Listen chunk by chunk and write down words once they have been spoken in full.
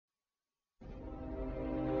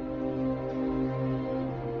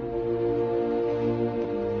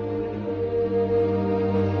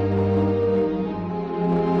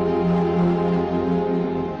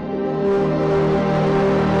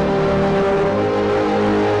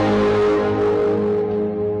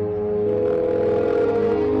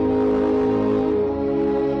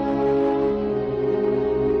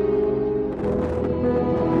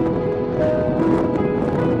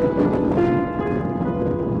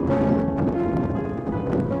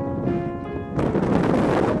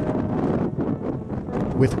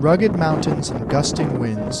With rugged mountains and gusting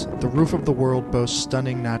winds, the roof of the world boasts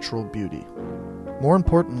stunning natural beauty. More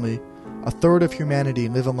importantly, a third of humanity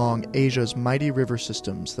live along Asia's mighty river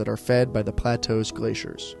systems that are fed by the plateau's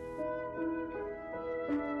glaciers.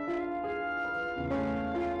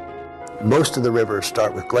 Most of the rivers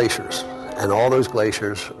start with glaciers, and all those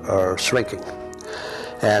glaciers are shrinking.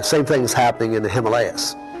 Same thing is happening in the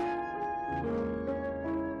Himalayas.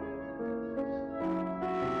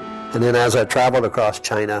 And then as I traveled across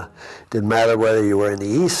China, it didn't matter whether you were in the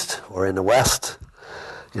east or in the west.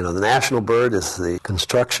 You know, the national bird is the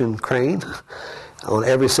construction crane on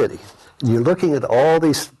every city. And you're looking at all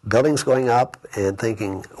these buildings going up and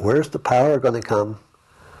thinking, where's the power going to come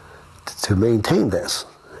to maintain this?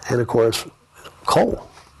 And of course, coal.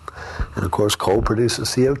 And of course, coal produces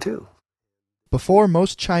CO2. Before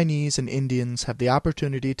most Chinese and Indians have the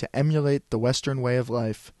opportunity to emulate the Western way of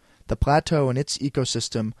life, the plateau and its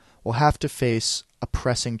ecosystem will have to face a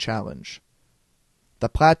pressing challenge. The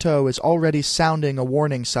plateau is already sounding a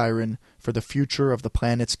warning siren for the future of the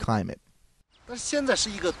planet's climate. The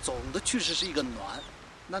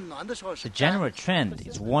general trend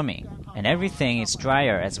is warming, and everything is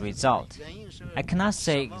drier as a result. I cannot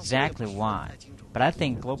say exactly why, but I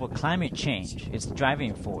think global climate change is the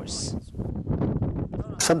driving force.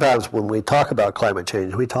 Sometimes when we talk about climate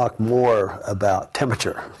change, we talk more about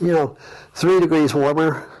temperature. 3 degrees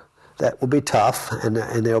warmer, that will be tough, and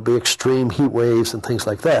there will be extreme heat waves and things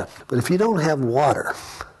like that. But if you don't have water,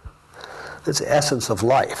 that's the essence of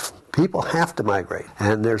life. People have to migrate,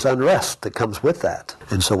 and there's unrest that comes with that.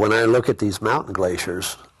 And so when I look at these mountain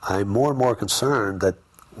glaciers, I'm more and more concerned that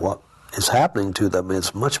what is happening to them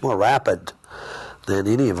is much more rapid than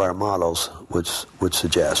any of our models would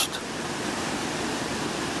suggest.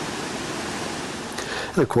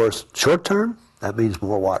 And of course, short term, that means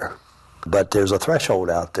more water. But there's a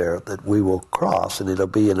threshold out there that we will cross, and it'll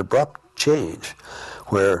be an abrupt change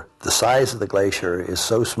where the size of the glacier is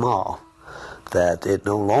so small that it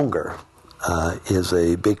no longer is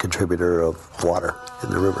a big contributor of water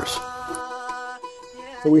in the rivers.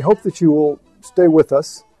 So we hope that you will stay with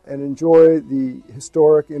us and enjoy the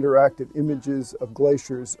historic interactive images of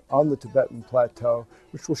glaciers on the Tibetan Plateau,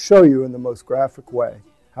 which will show you in the most graphic way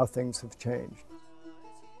how things have changed.